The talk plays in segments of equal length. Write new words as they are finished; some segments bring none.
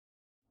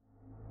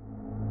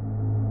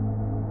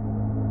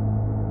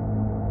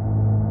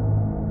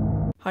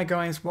Hi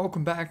guys,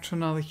 welcome back to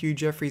another Hugh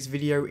Jeffries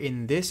video.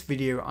 In this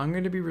video, I'm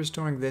going to be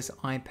restoring this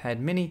iPad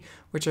mini,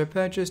 which I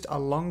purchased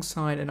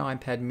alongside an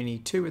iPad mini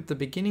 2 at the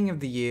beginning of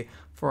the year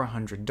for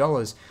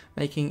 $100,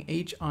 making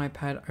each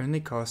iPad only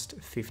cost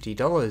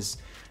 $50.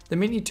 The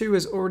Mini 2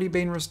 has already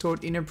been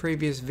restored in a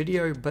previous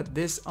video, but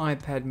this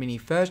iPad mini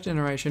first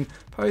generation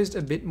posed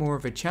a bit more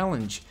of a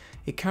challenge.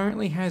 It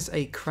currently has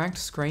a cracked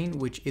screen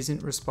which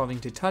isn't responding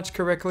to touch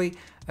correctly,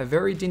 a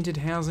very dinted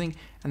housing,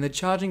 and the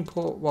charging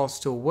port, while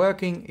still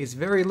working, is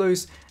very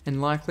loose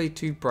and likely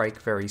to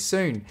break very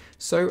soon,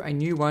 so a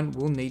new one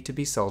will need to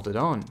be soldered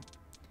on.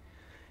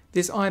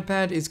 This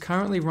iPad is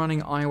currently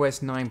running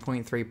iOS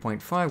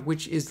 9.3.5,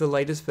 which is the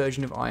latest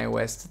version of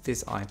iOS that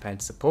this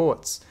iPad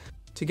supports.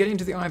 To get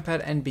into the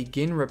iPad and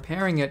begin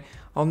repairing it,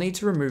 I'll need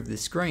to remove the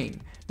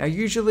screen. Now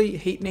usually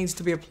heat needs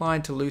to be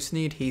applied to loosen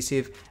the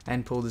adhesive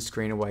and pull the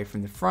screen away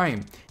from the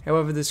frame.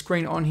 However, the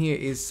screen on here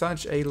is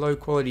such a low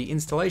quality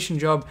installation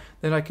job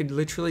that I could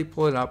literally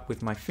pull it up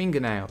with my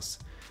fingernails.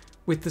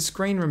 With the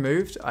screen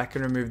removed, I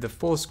can remove the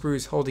 4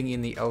 screws holding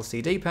in the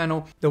LCD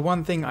panel. The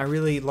one thing I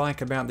really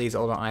like about these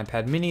older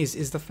iPad minis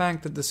is the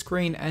fact that the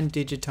screen and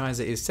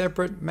digitizer is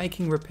separate,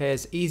 making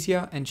repairs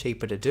easier and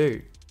cheaper to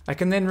do. I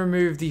can then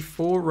remove the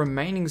 4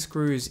 remaining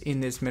screws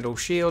in this metal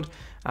shield.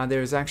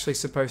 There is actually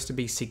supposed to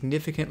be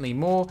significantly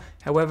more,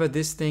 however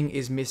this thing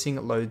is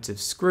missing loads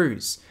of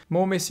screws.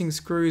 More missing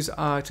screws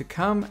are to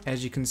come,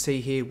 as you can see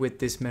here with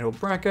this metal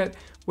bracket,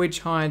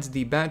 which hides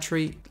the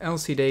battery,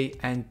 LCD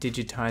and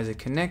digitizer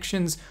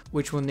connections,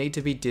 which will need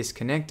to be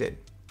disconnected.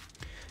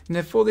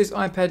 Now for this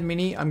iPad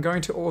mini, I'm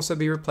going to also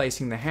be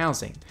replacing the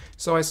housing.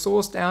 So I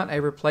sourced out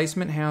a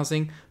replacement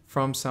housing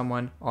from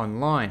someone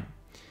online.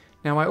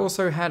 Now I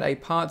also had a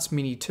parts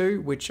Mini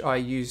 2 which I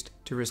used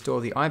to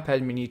restore the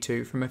iPad Mini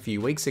 2 from a few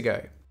weeks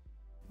ago.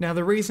 Now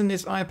the reason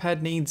this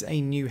iPad needs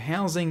a new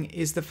housing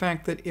is the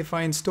fact that if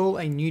I install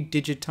a new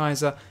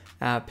digitizer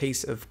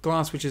piece of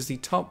glass, which is the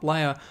top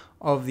layer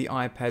of the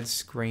iPad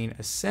screen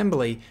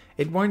assembly,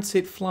 it won't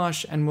sit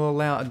flush and will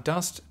allow a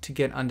dust to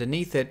get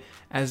underneath it,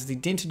 as the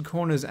dinted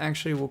corners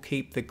actually will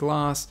keep the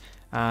glass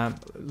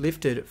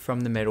lifted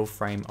from the metal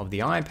frame of the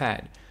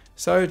iPad.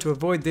 So to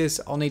avoid this,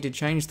 I'll need to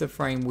change the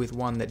frame with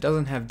one that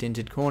doesn't have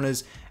dinted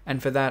corners,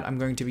 and for that I'm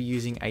going to be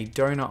using a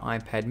donor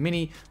iPad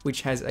mini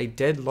which has a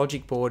dead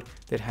logic board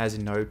that has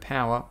no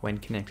power when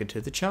connected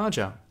to the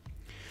charger.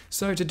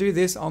 So to do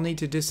this, I'll need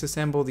to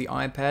disassemble the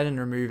iPad and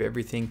remove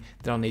everything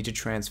that I'll need to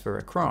transfer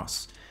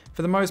across.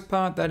 For the most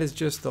part, that is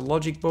just the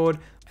logic board,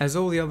 as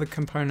all the other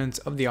components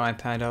of the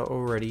iPad are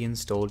already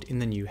installed in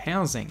the new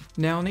housing.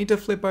 Now I'll need to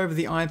flip over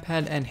the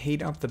iPad and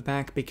heat up the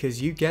back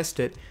because, you guessed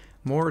it,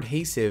 more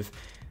adhesive.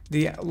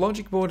 The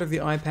logic board of the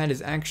iPad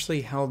is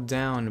actually held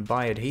down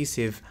by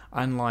adhesive,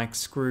 unlike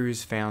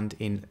screws found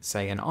in,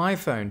 say, an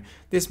iPhone.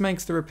 This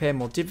makes the repair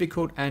more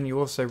difficult, and you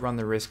also run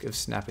the risk of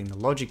snapping the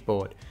logic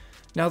board.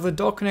 Now the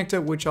dock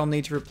connector, which I'll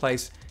need to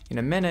replace in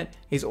a minute,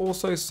 is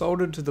also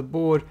soldered to the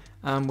board,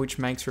 which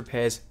makes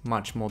repairs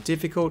much more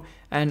difficult,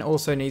 and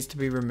also needs to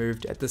be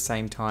removed at the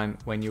same time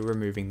when you're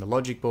removing the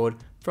logic board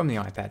from the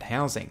iPad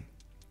housing.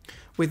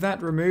 With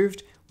that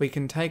removed, we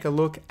can take a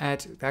look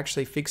at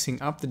actually fixing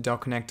up the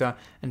dock connector,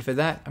 and for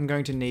that I'm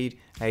going to need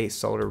a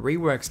solder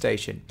rework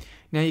station.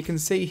 Now you can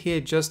see here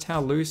just how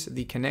loose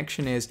the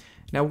connection is.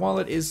 Now while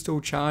it is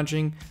still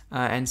charging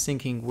and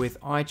syncing with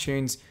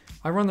iTunes,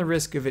 I run the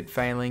risk of it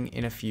failing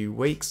in a few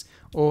weeks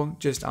or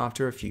just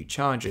after a few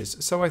charges.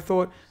 So I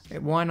thought,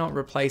 why not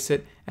replace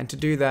it, and to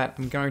do that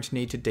I'm going to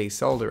need to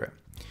desolder it.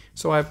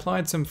 So I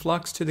applied some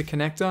flux to the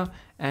connector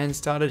and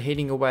started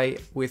heating away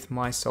with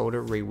my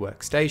solder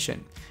rework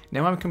station.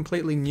 Now I'm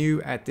completely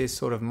new at this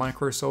sort of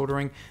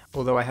microsoldering,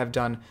 although I have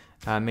done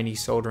many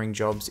soldering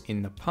jobs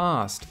in the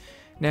past.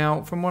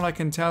 Now from what I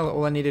can tell,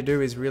 all I need to do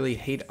is really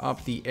heat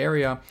up the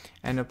area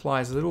and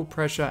apply as little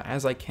pressure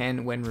as I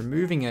can when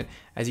removing it,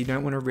 as you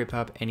don't want to rip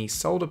up any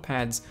solder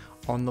pads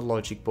on the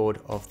logic board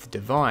of the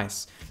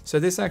device. So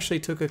this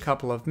actually took a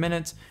couple of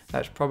minutes.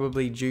 That's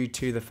probably due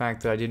to the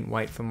fact that I didn't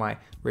wait for my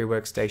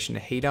rework station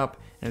to heat up,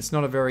 and it's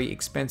not a very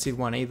expensive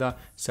one either,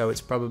 so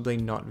it's probably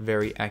not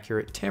very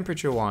accurate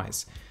temperature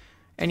wise.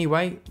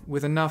 Anyway,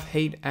 with enough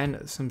heat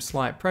and some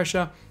slight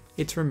pressure,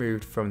 it's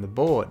removed from the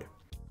board.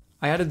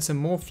 I added some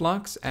more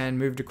flux and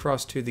moved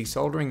across to the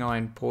soldering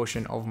iron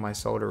portion of my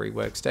solder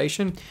rework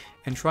station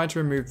and tried to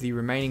remove the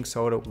remaining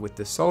solder with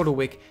the solder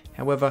wick.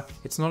 However,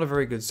 it's not a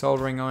very good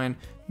soldering iron.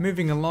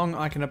 Moving along,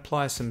 I can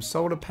apply some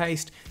solder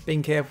paste,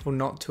 being careful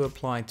not to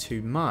apply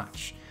too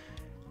much.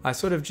 I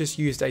sort of just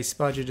used a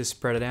spudger to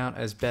spread it out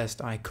as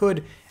best I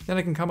could. Then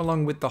I can come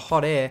along with the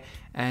hot air,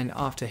 and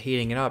after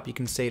heating it up, you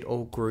can see it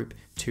all group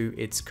to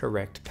its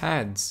correct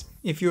pads.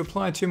 If you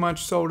apply too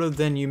much solder,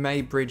 then you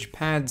may bridge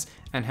pads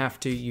and have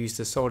to use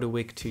the solder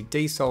wick to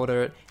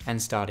desolder it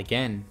and start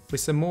again.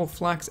 With some more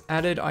flux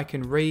added, I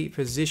can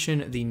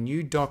reposition the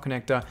new dock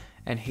connector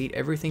and heat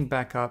everything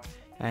back up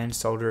and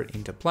solder it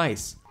into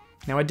place.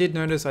 Now I did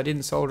notice I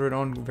didn't solder it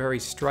on very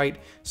straight,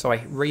 so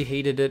I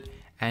reheated it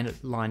and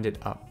lined it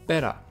up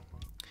better.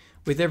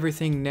 With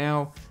everything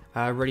now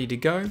ready to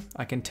go.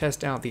 I can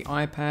test out the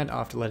iPad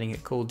after letting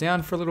it cool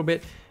down for a little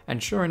bit,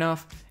 and sure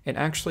enough, it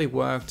actually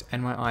worked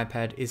and my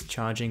iPad is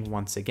charging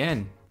once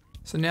again.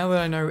 So now that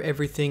I know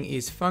everything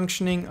is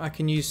functioning, I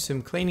can use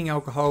some cleaning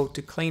alcohol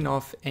to clean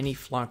off any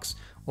flux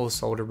or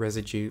solder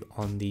residue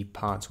on the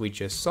parts we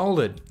just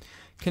soldered.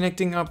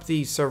 Connecting up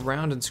the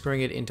surround and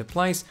screwing it into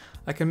place,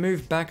 I can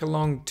move back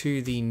along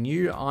to the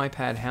new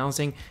iPad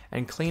housing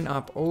and clean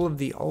up all of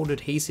the old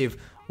adhesive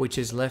which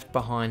is left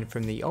behind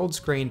from the old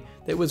screen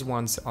that was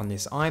once on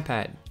this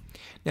iPad.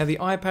 Now the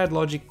iPad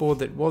logic board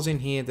that was in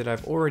here that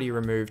I've already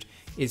removed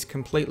is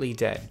completely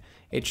dead.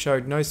 It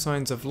showed no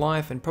signs of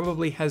life and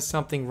probably has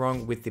something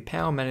wrong with the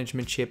power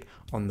management chip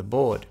on the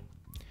board.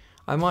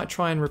 I might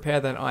try and repair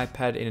that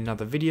iPad in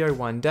another video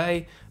one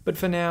day, but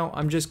for now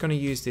I'm just going to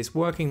use this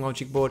working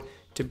logic board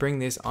to bring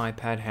this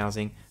iPad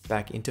housing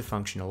back into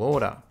functional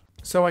order.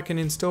 So I can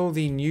install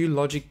the new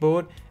logic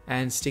board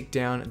and stick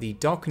down the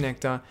dock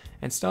connector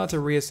and start to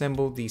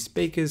reassemble the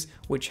speakers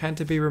which had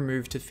to be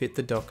removed to fit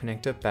the dock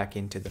connector back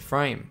into the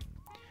frame.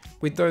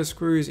 With those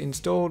screws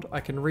installed,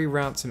 I can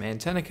reroute some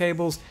antenna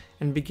cables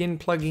and begin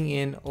plugging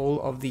in all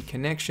of the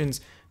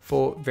connections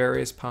for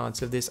various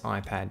parts of this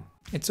iPad.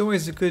 It's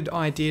always a good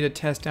idea to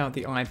test out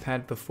the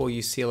iPad before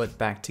you seal it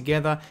back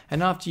together,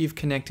 and after you've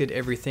connected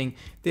everything,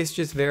 this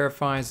just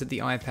verifies that the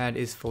iPad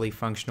is fully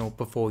functional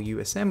before you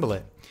assemble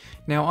it.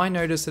 Now I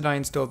noticed that I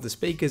installed the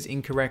speakers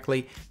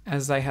incorrectly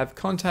as they have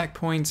contact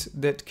points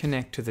that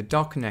connect to the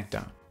dock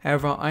connector.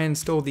 However, I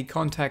installed the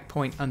contact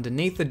point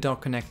underneath the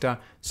dock connector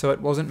so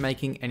it wasn't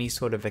making any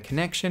sort of a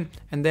connection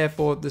and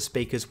therefore the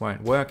speakers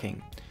weren't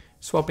working.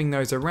 Swapping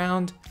those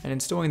around and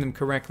installing them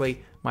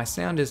correctly, my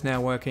sound is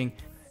now working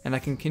and I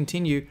can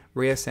continue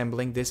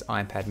reassembling this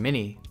iPad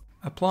mini.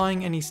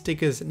 Applying any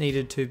stickers that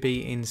needed to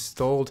be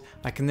installed,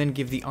 I can then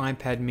give the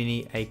iPad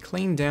mini a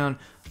clean down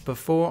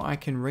before I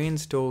can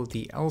reinstall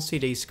the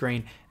LCD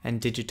screen and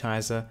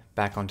digitizer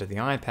back onto the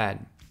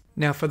iPad.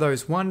 Now for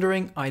those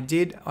wondering, I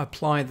did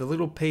apply the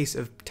little piece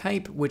of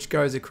tape which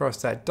goes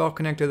across that dock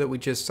connector that we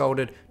just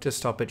soldered to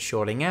stop it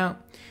shorting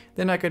out.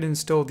 Then I could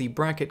install the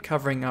bracket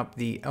covering up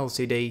the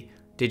LCD,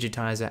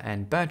 digitizer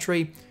and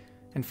battery.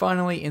 And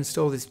finally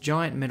install this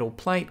giant metal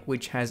plate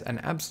which has an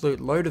absolute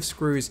load of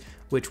screws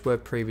which were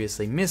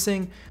previously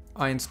missing.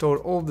 I installed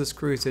all of the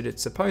screws that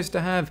it's supposed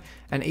to have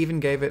and even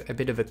gave it a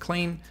bit of a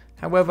clean.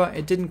 However,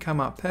 it didn't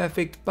come up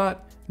perfect,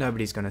 but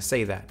nobody's going to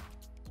see that.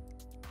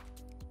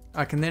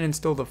 I can then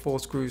install the 4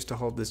 screws to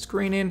hold the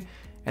screen in,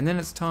 and then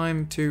it's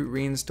time to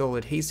reinstall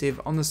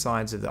adhesive on the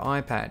sides of the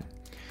iPad.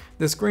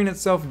 The screen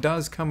itself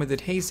does come with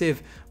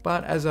adhesive,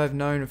 but as I've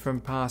known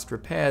from past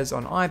repairs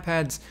on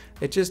iPads,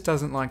 it just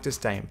doesn't like to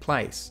stay in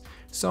place.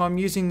 So I'm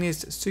using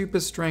this super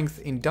strength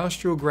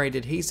industrial grade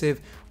adhesive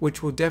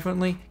which will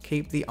definitely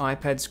keep the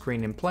iPad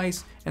screen in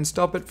place and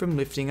stop it from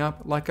lifting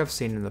up like I've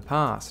seen in the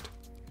past.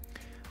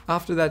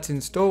 After that's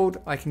installed,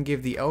 I can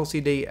give the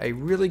LCD a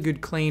really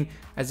good clean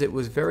as it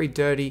was very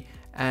dirty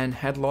and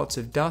had lots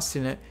of dust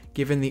in it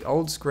given the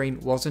old screen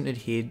wasn't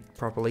adhered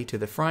properly to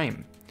the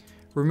frame.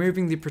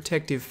 Removing the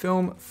protective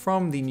film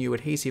from the new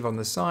adhesive on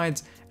the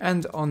sides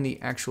and on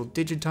the actual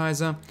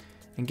digitizer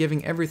and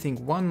giving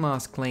everything one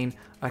last clean,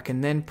 I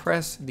can then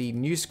press the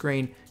new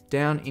screen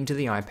down into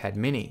the iPad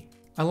mini.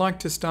 I like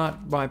to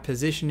start by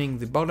positioning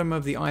the bottom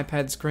of the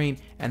iPad screen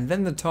and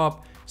then the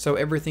top so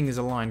everything is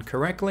aligned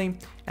correctly,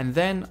 and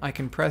then I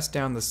can press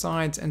down the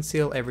sides and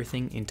seal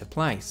everything into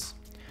place.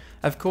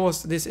 Of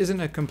course, this isn't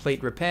a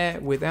complete repair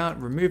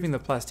without removing the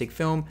plastic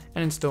film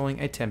and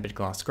installing a tempered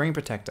glass screen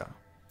protector.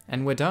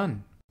 And we're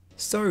done.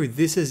 So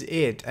this is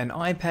it, an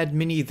iPad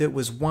mini that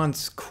was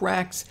once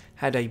cracked,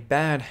 had a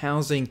bad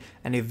housing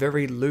and a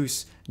very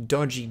loose,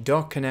 dodgy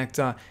dock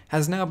connector,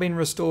 has now been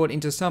restored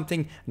into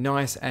something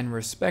nice and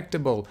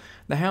respectable.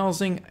 The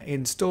housing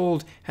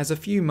installed has a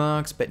few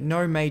marks but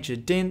no major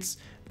dents.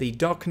 The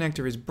dock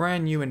connector is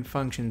brand new and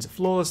functions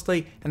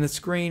flawlessly, and the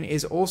screen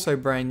is also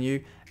brand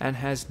new and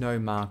has no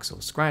marks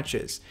or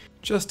scratches.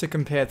 Just to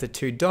compare the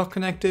two dock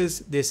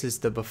connectors, this is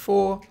the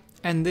before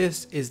and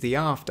this is the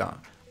after,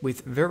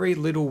 with very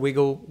little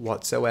wiggle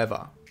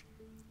whatsoever.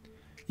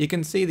 You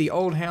can see the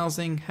old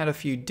housing had a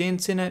few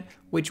dents in it,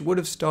 which would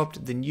have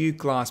stopped the new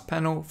glass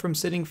panel from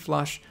sitting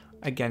flush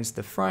against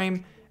the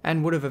frame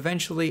and would have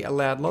eventually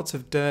allowed lots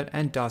of dirt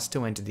and dust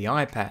to enter the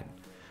iPad.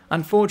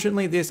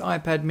 Unfortunately, this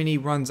iPad mini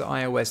runs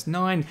iOS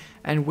 9,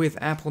 and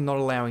with Apple not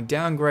allowing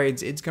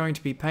downgrades, it's going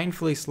to be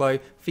painfully slow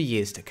for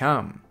years to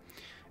come.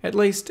 At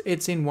least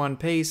it's in one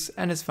piece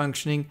and is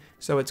functioning,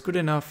 so it's good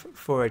enough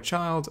for a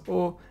child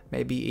or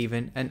maybe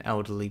even an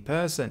elderly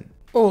person.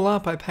 All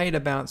up, I paid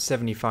about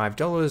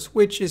 $75,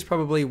 which is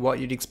probably what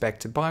you'd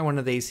expect to buy one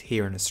of these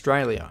here in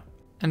Australia.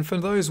 And for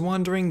those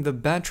wondering, the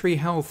battery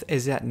health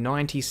is at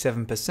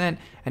 97%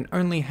 and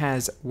only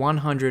has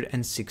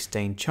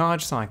 116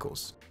 charge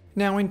cycles.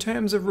 Now, in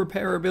terms of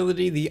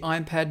repairability, the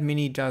iPad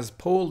mini does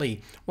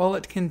poorly. While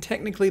it can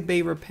technically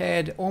be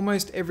repaired,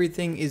 almost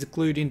everything is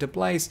glued into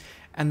place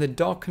and the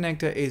dock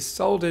connector is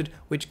soldered,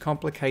 which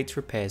complicates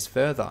repairs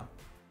further.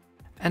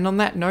 And on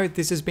that note,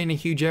 this has been a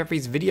Hugh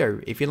Jeffries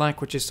video. If you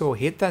like what you saw,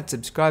 hit that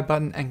subscribe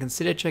button and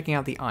consider checking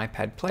out the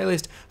iPad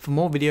playlist for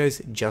more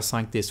videos just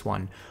like this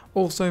one.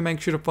 Also, make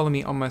sure to follow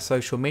me on my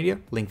social media,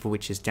 link for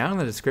which is down in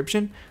the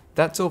description.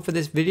 That's all for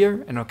this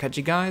video, and I'll catch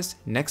you guys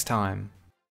next time.